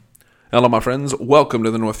Hello, my friends. Welcome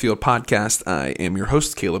to the Northfield Podcast. I am your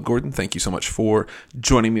host, Caleb Gordon. Thank you so much for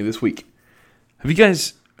joining me this week. Have you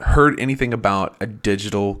guys heard anything about a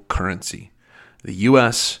digital currency? The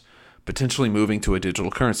U.S. potentially moving to a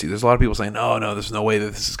digital currency. There's a lot of people saying, no, there's no way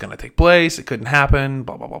that this is going to take place. It couldn't happen,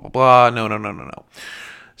 blah, blah, blah, blah, blah. No.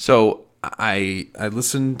 So I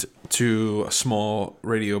listened to a small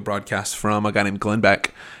radio broadcast from a guy named Glenn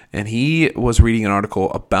Beck, and he was reading an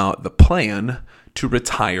article about the plan to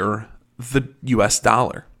retire the U.S.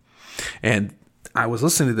 dollar. And I was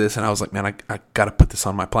listening to this, and I was like, man, I got to put this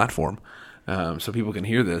on my platform so people can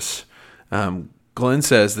hear this. Glenn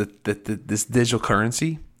says that this digital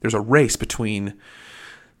currency, there's a race between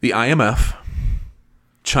the IMF,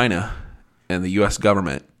 China, and the U.S.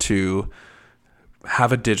 government to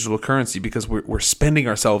have a digital currency because we're spending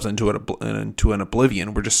ourselves into an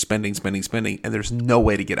oblivion. We're just spending, and there's no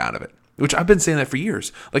way to get out of it. Which I've been saying that for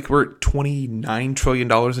years. Like, we're $29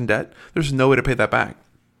 trillion in debt. There's no way to pay that back.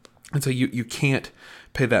 And so you can't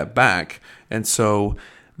pay that back. And so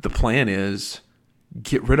the plan is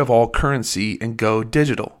get rid of all currency and go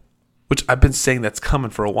digital, which I've been saying that's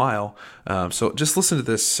coming for a while. So just listen to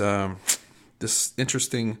this this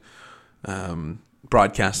interesting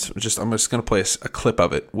broadcast. I'm just going to play a clip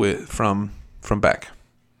of it from Beck.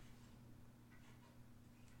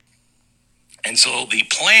 And so the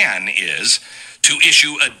plan is to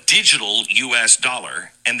issue a digital U.S.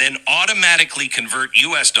 dollar and then automatically convert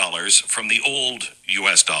U.S. dollars from the old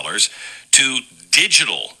U.S. dollars to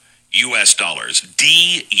digital U.S. dollars,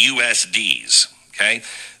 DUSDs. Okay?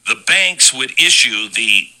 The banks would issue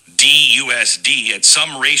the DUSD at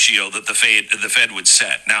some ratio that the Fed would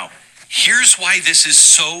set. Now, here's why this is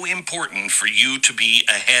so important for you to be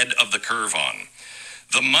ahead of the curve on.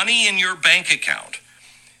 The money in your bank account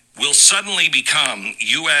will suddenly become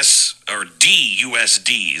US or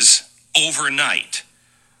DUSDs overnight.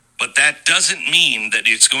 But that doesn't mean that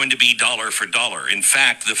it's going to be dollar for dollar. In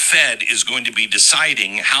fact, the Fed is going to be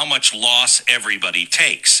deciding how much loss everybody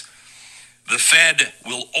takes. The Fed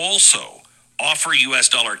will also offer US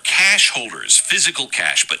dollar cash holders, physical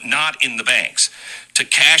cash, but not in the banks, to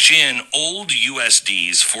cash in old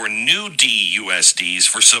USDs for new DUSDs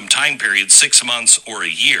for some time period, 6 months or a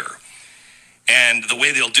year. And the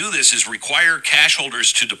way they'll do this is require cash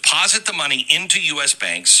holders to deposit the money into U.S.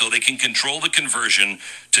 banks so they can control the conversion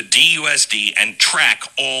to DUSD and track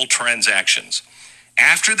all transactions.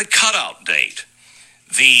 After the cutout date,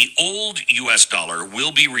 the old U.S. dollar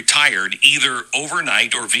will be retired either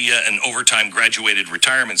overnight or via an overtime graduated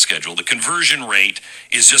retirement schedule. The conversion rate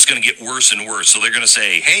is just going to get worse and worse. So they're going to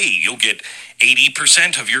say, hey, you'll get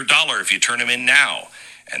 80% of your dollar if you turn them in now.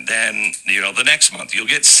 And then, the next month, you'll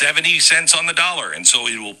get 70 cents on the dollar. And so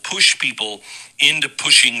it will push people into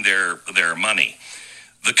pushing their money.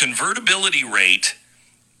 The convertibility rate,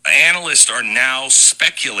 analysts are now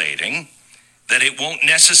speculating that it won't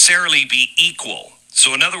necessarily be equal.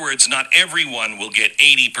 So in other words, not everyone will get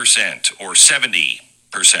 80% or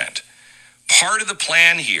 70%. Part of the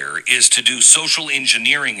plan here is to do social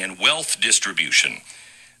engineering and wealth distribution.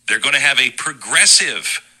 They're going to have a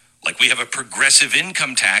progressive, like we have a progressive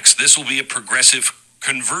income tax, this will be a progressive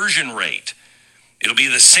conversion rate. It'll be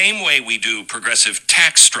the same way we do progressive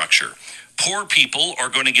tax structure. Poor people are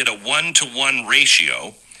going to get a 1-to-1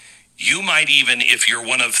 ratio. You might even, if you're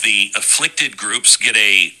one of the afflicted groups, get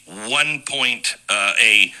a 1 to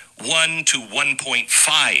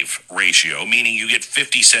 1.5 ratio, meaning you get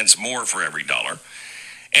 50 cents more for every dollar.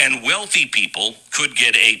 And wealthy people could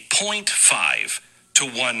get a 0.5 to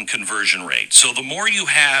 1 conversion rate. So the more you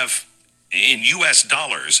have in U.S.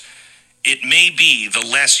 dollars, it may be the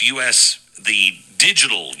less the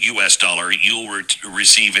digital U.S. dollar you'll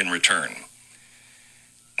receive in return.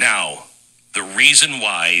 Now, the reason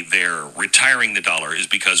why they're retiring the dollar is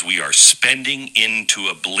because we are spending into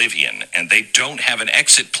oblivion, and they don't have an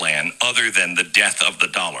exit plan other than the death of the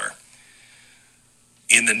dollar.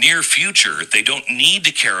 In the near future, they don't need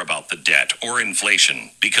to care about the debt or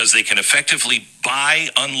inflation because they can effectively buy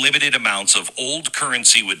unlimited amounts of old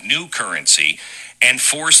currency with new currency and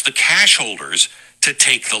force the cash holders to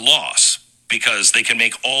take the loss because they can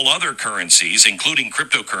make all other currencies, including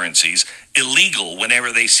cryptocurrencies, illegal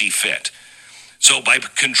whenever they see fit. So by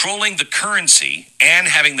controlling the currency and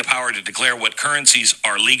having the power to declare what currencies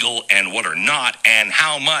are legal and what are not, and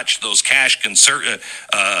how much those cash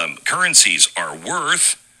currencies are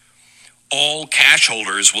worth, all cash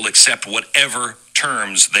holders will accept whatever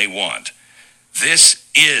terms they want. This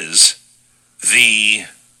is the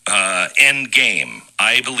end game,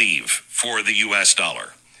 I believe, for the U.S.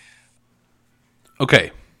 dollar. Okay,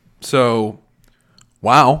 so,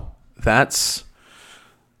 wow, that's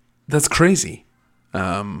crazy.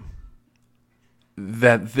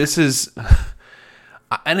 that this is,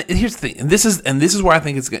 and here's the thing, and this is where I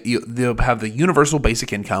think they'll have the universal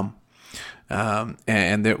basic income,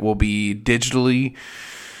 and it will be digitally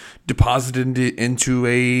deposited into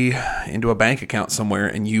a bank account somewhere,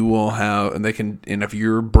 and you will have, and if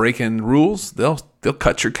you're breaking rules, they'll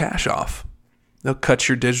cut your cash off. They'll cut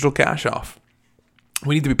your digital cash off.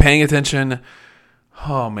 We need to be paying attention.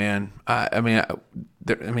 Oh man, I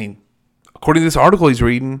mean, according to this article he's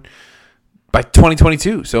reading, by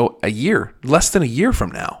 2022, so less than a year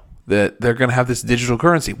from now, that they're going to have this digital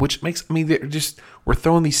currency, which makes, we're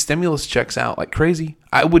throwing these stimulus checks out like crazy.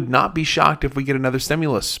 I would not be shocked if we get another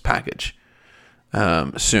stimulus package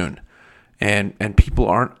soon, and people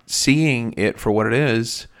aren't seeing it for what it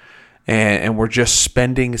is, and we're just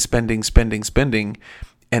spending,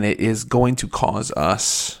 and it is going to cause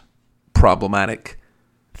us problematic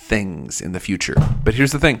things in the future. But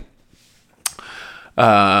here's the thing.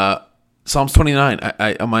 Psalms 29,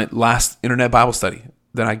 on my last internet Bible study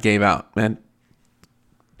that I gave out, man,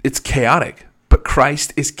 it's chaotic, but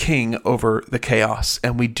Christ is king over the chaos,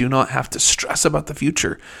 and we do not have to stress about the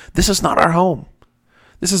future. This is not our home.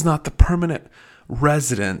 This is not the permanent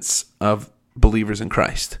residence of believers in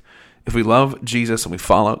Christ. If we love Jesus and we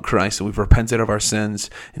follow Christ and we've repented of our sins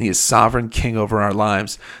and he is sovereign king over our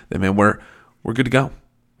lives, then man, we're good to go.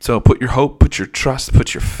 So put your hope, put your trust,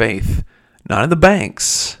 put your faith, not in the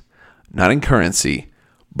banks, not in currency,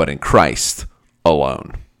 but in Christ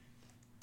alone.